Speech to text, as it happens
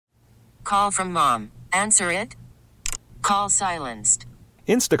Call from mom. Answer it. Call silenced.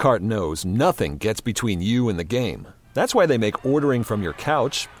 Instacart knows nothing gets between you and the game. That's why they make ordering from your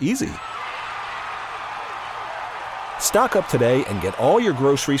couch easy. Stock up today and get all your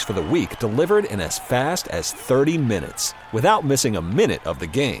groceries for the week delivered in as fast as 30 minutes without missing a minute of the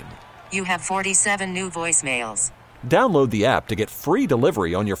game. You have 47 new voicemails. Download the app to get free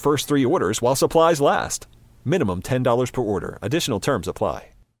delivery on your first 3 orders while supplies last. Minimum $10 per order. Additional terms apply.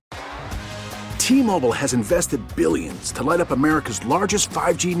 T-Mobile has invested billions to light up America's largest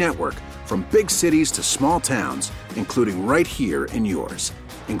 5G network, from big cities to small towns, including right here in yours.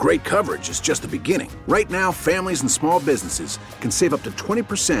 And great coverage is just the beginning. Right now, families and small businesses can save up to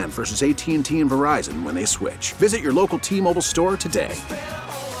 20% versus AT&T and Verizon when they switch. Visit your local T-Mobile store today.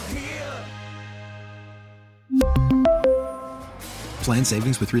 Plan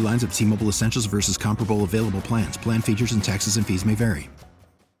savings with 3 lines of T-Mobile Essentials versus comparable available plans. Plan features and taxes and fees may vary.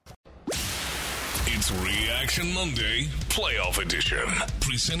 It's Reaction Monday, Playoff Edition.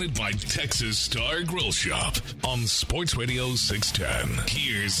 Presented by Texas Star Grill Shop on Sports Radio 610.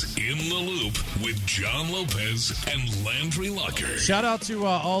 Here's In the Loop with John Lopez and Landry Locker. Shout out to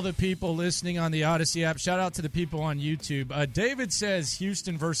all the people listening on the Odyssey app. Shout out to the people on YouTube. David says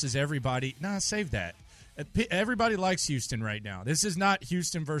Houston versus everybody. Nah, save that. Everybody likes Houston right now. This is not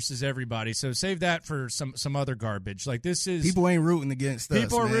Houston versus everybody, so save that for some other garbage. Like, this is people ain't rooting against us.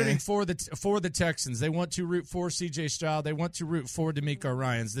 People are man. rooting for the Texans. They want to root for C.J. Stroud. They want to root for DeMeco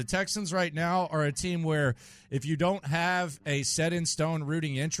Ryans. The Texans right now are a team where if you don't have a set in stone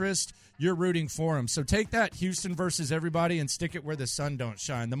rooting interest, you're rooting for them. So take that Houston versus everybody and stick it where the sun don't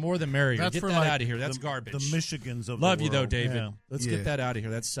shine. The more the merrier. That's get that out of here. That's garbage. The Michigans of Love the you world. though, David. Yeah. Let's get that out of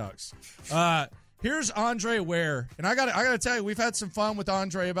here. That sucks. Here's Andre Ware, and I got to tell you, we've had some fun with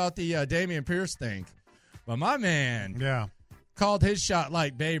Andre about the Dameon Pierce thing, but my man called his shot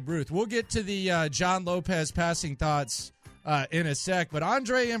like Babe Ruth. We'll get to the John Lopez passing thoughts in a sec, but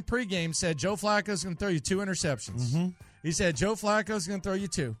Andre in pregame said Joe Flacco's going to throw you 2 interceptions. Mm-hmm. He said Joe Flacco's going to throw you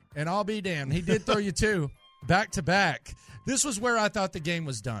 2, and I'll be damned. He did throw you 2 back-to-back. This was where I thought the game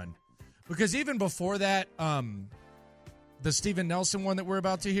was done, because even before that, the Steven Nelson one that we're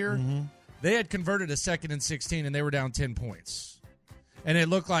about to hear, they had converted a 2nd and 16, and they were down 10 points. And it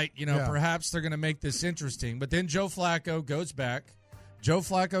looked like, perhaps they're going to make this interesting. But then Joe Flacco goes back. Joe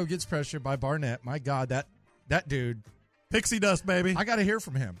Flacco gets pressured by Barnett. My God, that dude. Pixie dust, baby. I got to hear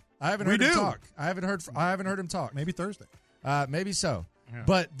from him. I haven't heard him talk. I haven't heard him talk. Maybe Thursday. Maybe so. Yeah.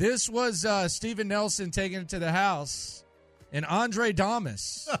 But this was Steven Nelson taking it to the house, and Andre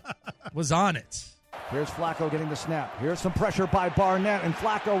Damas was on it. Here's Flacco getting the snap. Here's some pressure by Barnett, and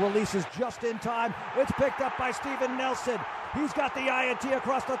Flacco releases just in time. It's picked up by Steven Nelson. He's got the INT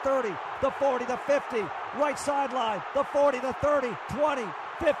across the 30, the 40, the 50, right sideline, the 40, the 30, 20,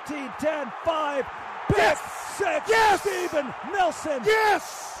 15, 10, 5, pick 6. Yes! Steven Nelson.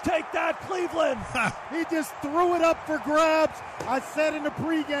 Yes! Take that, Cleveland. He just threw it up for grabs. I said in the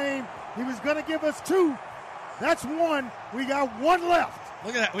pregame he was going to give us 2. That's 1. We got 1 left.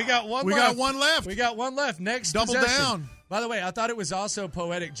 Look at that. We got one left. Next Double possession. down. By the way, I thought it was also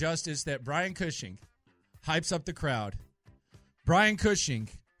poetic justice that Brian Cushing hypes up the crowd. Brian Cushing,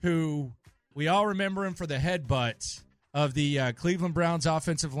 who we all remember him for the headbutt of the Cleveland Browns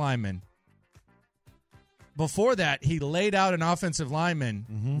offensive lineman. Before that, he laid out an offensive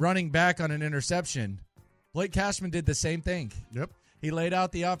lineman running back on an interception. Blake Cashman did the same thing. Yep. He laid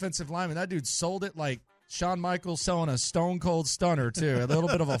out the offensive lineman. That dude sold it like Shawn Michaels selling a stone-cold stunner, too. A little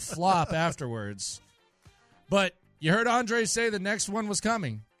bit of a flop afterwards. But you heard Andre say the next one was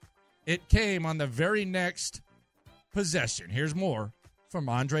coming. It came on the very next possession. Here's more from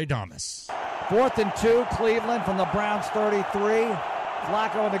Andre Damas. 4th and 2, Cleveland from the Browns 33.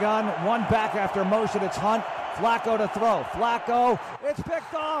 Flacco in the gun. 1 back after motion. It's Hunt. Flacco to throw. Flacco. It's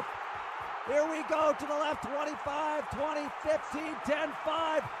picked off. Here we go to the left, 25, 20, 15, 10,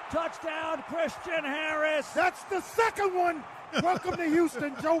 5. Touchdown, Christian Harris. That's the second one. Welcome to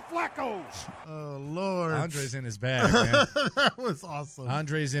Houston, Joe Flacco. Oh, Lord. Andre's in his bag, man. That was awesome.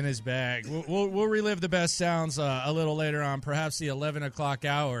 Andre's in his bag. We'll relive the best sounds a little later on, perhaps the 11 o'clock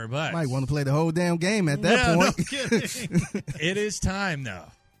hour. But Might want to play the whole damn game at that point. No kidding. It is time, though,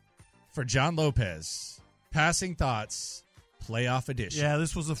 for John Lopez. Passing thoughts. Playoff edition. Yeah,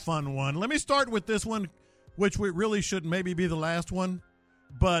 this was a fun one. Let me start with this one, which we really should maybe be the last one,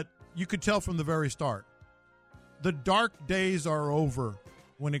 but you could tell from the very start. The dark days are over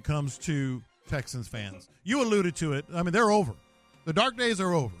when it comes to Texans fans. You alluded to it. I mean, they're over. The dark days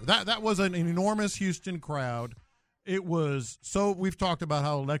are over. That was an enormous Houston crowd. It was so we've talked about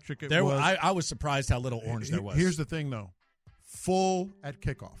how electric it was. I was surprised how little orange there was. Here's the thing, though. Full at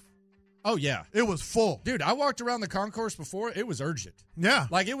kickoff. Oh yeah, it was full, dude. I walked around the concourse before; it was urgent. Yeah,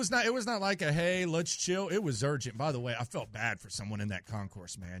 like it was not like a hey, let's chill. It was urgent. By the way, I felt bad for someone in that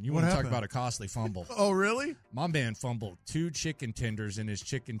concourse, man. You want to talk about a costly fumble? Oh, really? My man fumbled 2 chicken tenders in his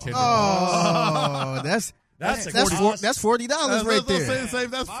chicken tender. Oh, that's $40 right there.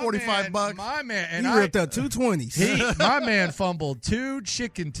 That's $45. My man, and he ripped up 220s. My man fumbled 2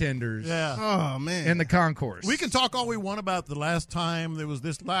 chicken tenders. Yeah. Oh man. In the concourse. We can talk all we want about the last time it was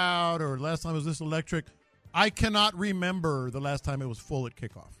this loud or last time it was this electric. I cannot remember the last time it was full at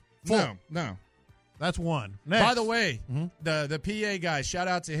kickoff. Full. No. That's one. Next. By the way, the PA guy, shout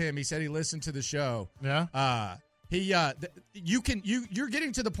out to him. He said he listened to the show. Yeah. You're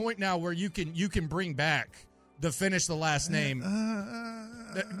getting to the point now where you can bring back the finish the last name.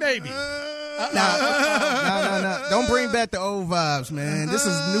 Maybe. No. Don't bring back the old vibes, man. This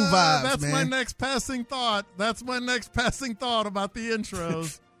is new vibes, That's man. my next passing thought. About the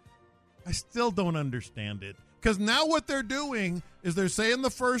intros. I still don't understand it. Because now what they're doing is they're saying the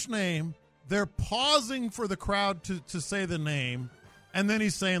first name, they're pausing for the crowd to say the name, and then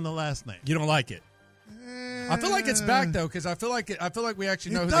he's saying the last name. You don't like it? I feel like it's back though, because I feel like we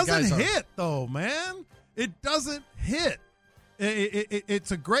actually know who the guys are. It doesn't hit though, man. It doesn't hit.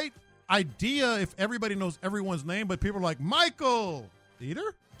 It's a great idea if everybody knows everyone's name, but people are like, Michael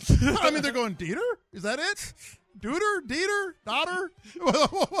Dieter? I mean, they're going, Dieter? Is that it? Dieter? Daughter?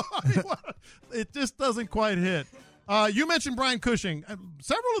 It just doesn't quite hit. You mentioned Brian Cushing.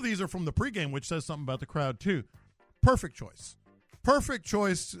 Several of these are from the pregame, which says something about the crowd, too. Perfect choice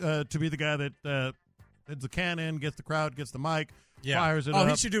to be the guy that heads the can in, gets the crowd, gets the mic, fires it up. Oh,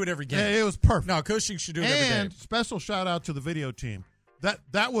 he should do it every game. Yeah, it was perfect. No, Cushing should do it every game. And special shout-out to the video team.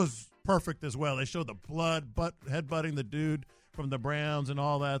 That was perfect as well. They showed the blood headbutting the dude from the Browns and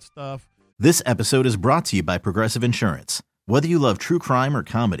all that stuff. This episode is brought to you by Progressive Insurance. Whether you love true crime or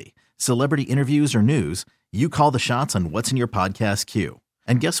comedy, celebrity interviews or news, you call the shots on what's in your podcast queue.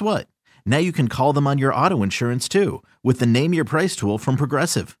 And guess what? Now you can call them on your auto insurance too with the Name Your Price tool from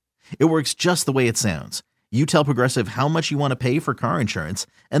Progressive. It works just the way it sounds. You tell Progressive how much you want to pay for car insurance,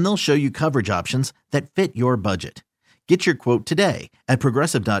 and they'll show you coverage options that fit your budget. Get your quote today at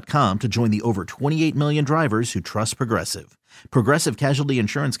Progressive.com to join the over 28 million drivers who trust Progressive. Progressive Casualty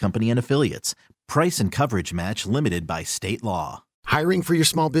Insurance Company and Affiliates. Price and coverage match limited by state law. Hiring for your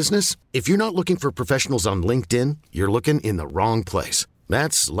small business? If you're not looking for professionals on LinkedIn, you're looking in the wrong place.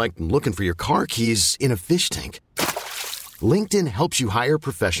 That's like looking for your car keys in a fish tank. LinkedIn helps you hire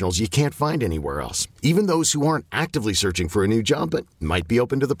professionals you can't find anywhere else, even those who aren't actively searching for a new job but might be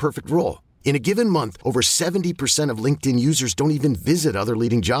open to the perfect role. In a given month, over 70% of LinkedIn users don't even visit other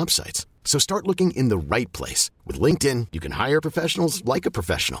leading job sites. So start looking in the right place. With LinkedIn, you can hire professionals like a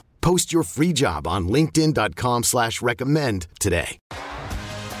professional. Post your free job on linkedin.com/recommend today.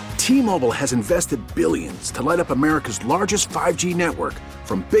 T-Mobile has invested billions to light up America's largest 5G network,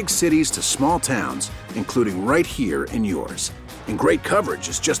 from big cities to small towns, including right here in yours. And great coverage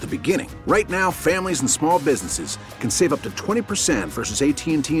is just the beginning. Right now, families and small businesses can save up to 20% versus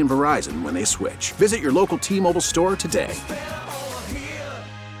AT&T and Verizon when they switch. Visit your local T-Mobile store today.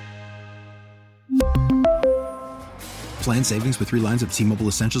 Plan savings with 3 lines of T-Mobile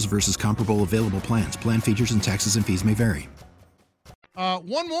Essentials versus comparable available plans. Plan features and taxes and fees may vary.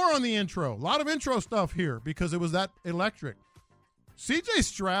 One more on the intro. A lot of intro stuff here because it was that electric. C.J.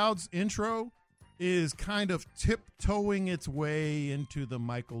 Stroud's intro is kind of tiptoeing its way into the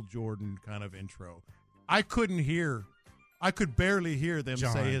Michael Jordan kind of intro. I could barely hear them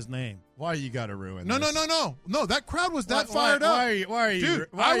say his name. Why you got to ruin this? No, that crowd was that fired up. Why are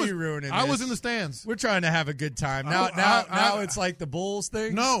you ruining this? I was in the stands. We're trying to have a good time. Now it's like the Bulls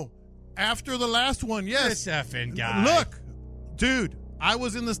thing? No. After the last one, yes. This effing guy. Look, dude, I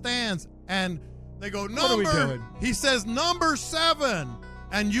was in the stands, and they go, What are we doing? He says number 7,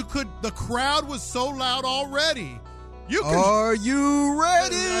 and the crowd was so loud already. Are you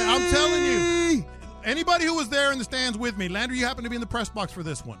ready? I'm telling you. Anybody who was there in the stands with me, Landry, you happen to be in the press box for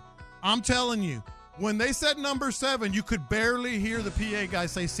this one. I'm telling you, when they said number 7, you could barely hear the PA guy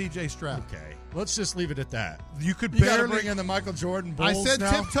say C.J. Stroud. Okay, let's just leave it at that. You could barely barely bring in the Michael Jordan Bulls. I said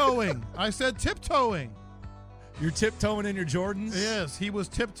now? tiptoeing. I said tiptoeing. You're tiptoeing in your Jordans? Yes, he was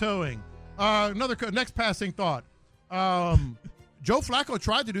tiptoeing. Next passing thought. Joe Flacco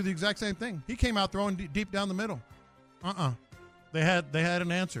tried to do the exact same thing. He came out throwing deep down the middle. They had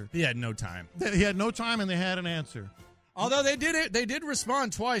an answer. He had no time. He had no time, and they had an answer. Although they did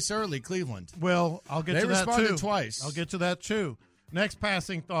respond twice early, Cleveland. Well, I'll get to that too. They responded twice. I'll get to that too. Next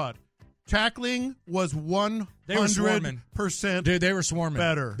passing thought. Tackling was 100% They were swarming. Dude, they were swarming.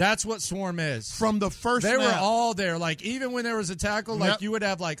 Better. That's what swarm is. From the first They snap. were all there. Like, even when there was a tackle, like, Yep. you would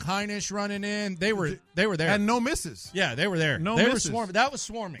have, like, Heinisch running in. They were there. And no misses. Yeah, they were there. No they misses. were swarming. That was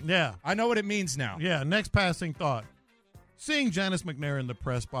swarming. Yeah. I know what it means now. Yeah, next passing thought. Seeing Janice McNair in the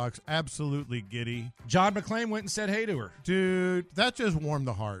press box, absolutely giddy. John McClain went and said hey to her. Dude, that just warmed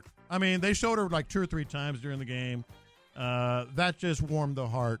the heart. I mean, they showed her like 2 or 3 times during the game. That just warmed the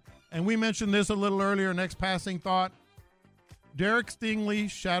heart. And we mentioned this a little earlier, next passing thought. Derek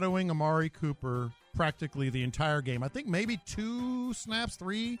Stingley shadowing Amari Cooper practically the entire game. I think maybe 2 snaps,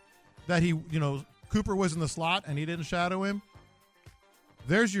 3, that Cooper was in the slot and he didn't shadow him.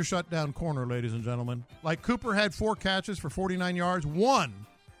 There's your shutdown corner, ladies and gentlemen. Like, Cooper had 4 catches for 49 yards, 1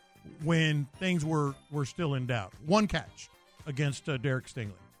 when things were still in doubt. 1 catch against Derek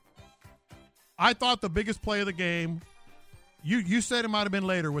Stingley. I thought the biggest play of the game, you said it might have been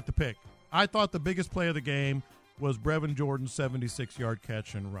later with the pick. I thought the biggest play of the game was Brevin Jordan's 76-yard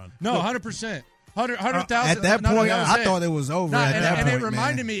catch and run. No, 100%. 100,000. At that point, I thought it was over. It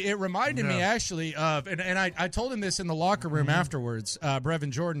reminded me actually of, and I told him this in the locker room afterwards, Brevin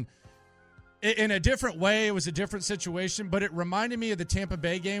Jordan. In a different way, it was a different situation, but it reminded me of the Tampa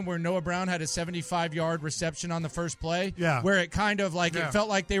Bay game where Noah Brown had a 75-yard reception on the first play. Yeah. Where it kind of like it felt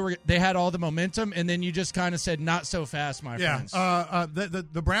like they had all the momentum, and then you just kind of said, "Not so fast, my friends."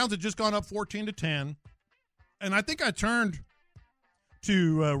 The Browns had just gone up 14-10, and I think I turned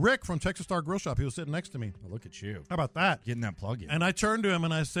to Rick from Texas Star Grill Shop. He was sitting next to me. Well, look at you. How about that? Getting that plug in. And I turned to him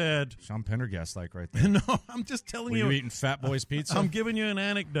and I said, Sean Pendergast like right there. No, I'm just telling you. Were you eating Fat Boy's Pizza? I'm giving you an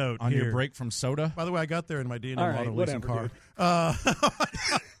anecdote on here. your break from soda? By the way, I got there in my D&M All right, auto leasing car.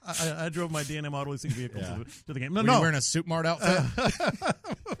 I drove my D&M auto leasing vehicle to the game. Were you wearing a Soup Mart outfit?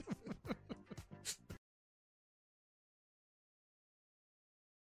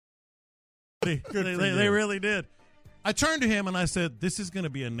 They really did. I turned to him and I said, this is going to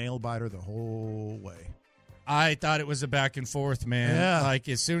be a nail-biter the whole way. I thought it was a back and forth, man. Yeah. Like,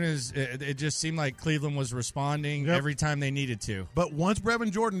 as soon as it just seemed like Cleveland was responding every time they needed to. But once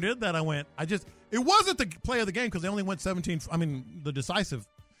Brevin Jordan did that, it wasn't the play of the game because they only went 17, the decisive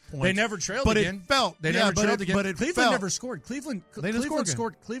points. They never trailed but again. It felt. They never trailed again. But Cleveland never scored. Cleveland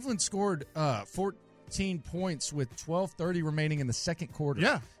scored 14 points with 12:30 remaining in the second quarter.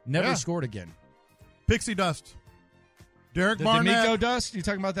 Yeah. Never scored again. Pixie dust. Derek The Barnett. D'Amico dust? You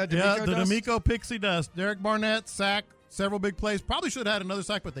talking about that D'Amico dust? Yeah, the D'Amico pixie dust. Derek Barnett, sack, several big plays. Probably should have had another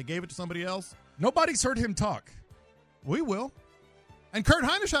sack, but they gave it to somebody else. Nobody's heard him talk. We will. And Kurt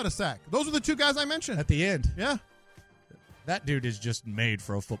Heinisch had a sack. Those are the 2 guys I mentioned. At the end. Yeah. That dude is just made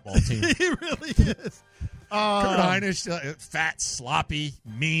for a football team. He really is. Kurt Heinisch, fat, sloppy,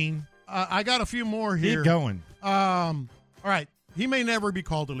 mean. I got a few more here. Keep going. All right. He may never be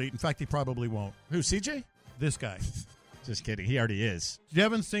called elite. In fact, he probably won't. Who, CJ? This guy. Just kidding. He already is.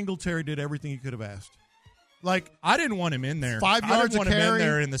 Devin Singletary did everything he could have asked. Like, I didn't want him in there. 5 yards I didn't want of him carry. in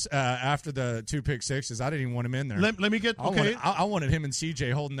there in this after the 2 pick sixes. I didn't even want him in there. Let me get okay. I wanted him and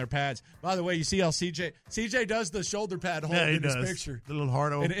CJ holding their pads. By the way, you see how CJ does the shoulder pad hold in his picture. The little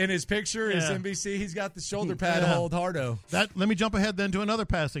hardo. In his picture, his NBC, he's got the shoulder pad hold hardo. Let me jump ahead then to another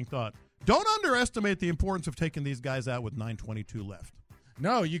passing thought. Don't underestimate the importance of taking these guys out with 9:22 left.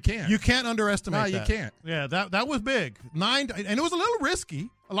 No, you can't. You can't underestimate that. No, you can't. Yeah, that was big. 9, and it was a little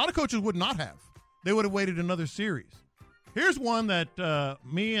risky. A lot of coaches would not have. They would have waited another series. Here's one that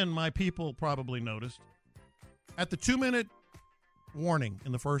me and my people probably noticed. At the 2-minute warning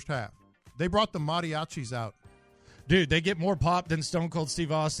in the first half, they brought the mariachis out. Dude, they get more pop than Stone Cold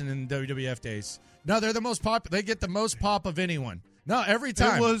Steve Austin in WWF days. No, they're the most pop. They get the most pop of anyone. No, every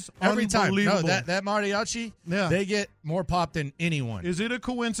time. It was every time. No, unbelievable. that mariachi, they get more pop than anyone. Is it a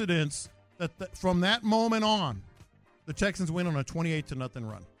coincidence that from that moment on, the Texans win on a 28-0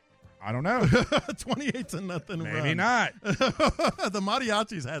 run? I don't know. 28-0 run. Maybe not. The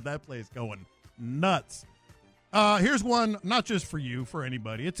mariachis had that place going nuts. Here's one, not just for you, for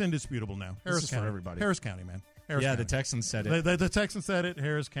anybody. It's indisputable now. This is for everybody. Harris County, man. The Texans said it. The Texans said it.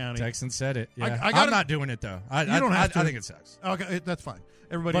 Harris County. Texans said it. Yeah. I'm not doing it though. I think it sucks. Okay, that's fine.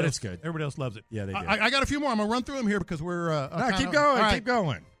 But else, it's good. Everybody else loves it. Yeah, they do. I got a few more. I'm gonna run through them here because we're. Keep going. Right. Keep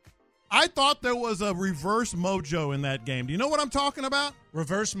going. I thought there was a reverse mojo in that game. Do you know what I'm talking about?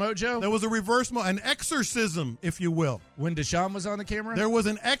 Reverse mojo? There was a reverse an exorcism, if you will. When Deshaun was on the camera? There was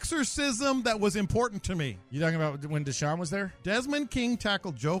an exorcism that was important to me. You talking about when Deshaun was there? Desmond King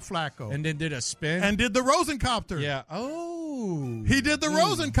tackled Joe Flacco. And then did a spin? And did the Rosencopter. Yeah. Oh. He did the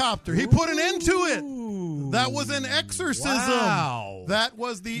Rosencopter. He put an end to it. That was an exorcism. Wow. That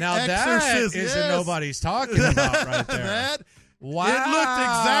was the now exorcism. That isn't nobody's talking about right there. Wow. It looked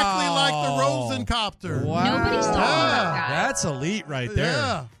exactly like the Rosencopter. Wow. Nobody saw that guy. That's elite right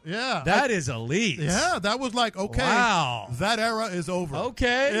there. Yeah. That is elite. Yeah, that was like, okay. Wow. That era is over.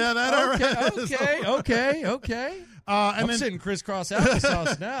 Okay. Yeah, that era is over. Okay. And I'm then, sitting crisscross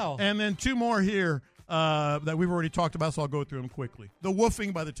applesauce now. And then two more here that we've already talked about, so I'll go through them quickly. The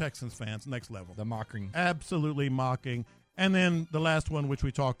woofing by the Texans fans, next level. The mocking. Absolutely mocking. And then the last one, which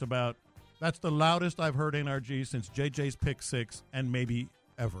we talked about, that's the loudest I've heard NRG since JJ's pick six and maybe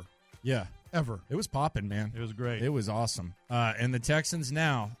ever. Yeah. Ever. It was popping, man. It was great. It was awesome. And the Texans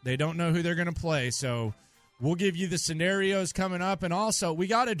now, they don't know who they're going to play, so we'll give you the scenarios coming up. And also, we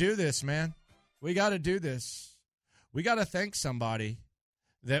got to do this, man. We got to do this. We got to thank somebody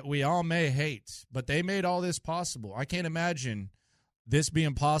that we all may hate, but they made all this possible. I can't imagine this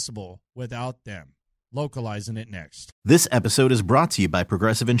being possible without them. Localizing it next. This episode is brought to you by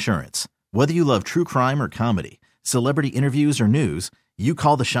Progressive Insurance. Whether you love true crime or comedy, celebrity interviews or news, you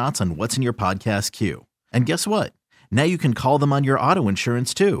call the shots on what's in your podcast queue. And guess what? Now you can call them on your auto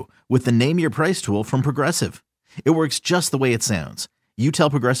insurance too with the Name Your Price tool from Progressive. It works just the way it sounds. You tell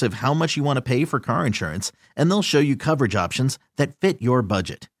Progressive how much you want to pay for car insurance, and they'll show you coverage options that fit your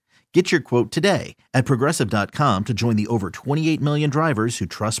budget. Get your quote today at Progressive.com to join the over 28 million drivers who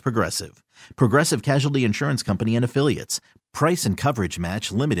trust Progressive. Progressive Casualty Insurance Company and Affiliates. Price and coverage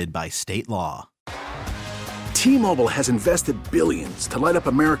match limited by state law. T-Mobile has invested billions to light up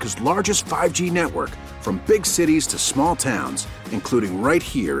America's largest 5G network, from big cities to small towns, including right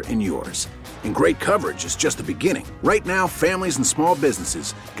here in yours. And great coverage is just the beginning. Right now, families and small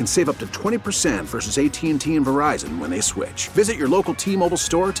businesses can save up to 20% versus AT&T and Verizon when they switch. Visit your local T-Mobile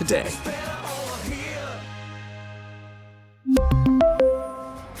store today.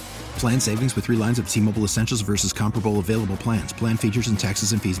 Plan savings with 3 lines of T-Mobile Essentials versus comparable available plans. Plan features and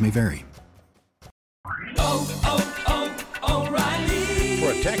taxes and fees may vary. O'Reilly.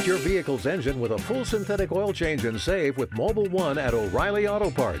 Protect your vehicle's engine with a full synthetic oil change and save with Mobile One at O'Reilly Auto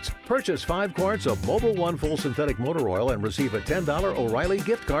Parts. Purchase 5 quarts of Mobile One full synthetic motor oil and receive a $10 O'Reilly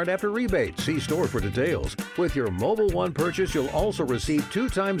gift card after rebate. See store for details. With your Mobile One purchase, you'll also receive 2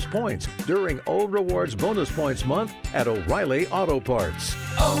 times points during O Rewards Bonus Points Month at O'Reilly Auto Parts.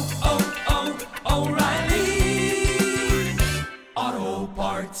 O'Reilly Auto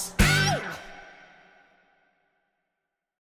Parts.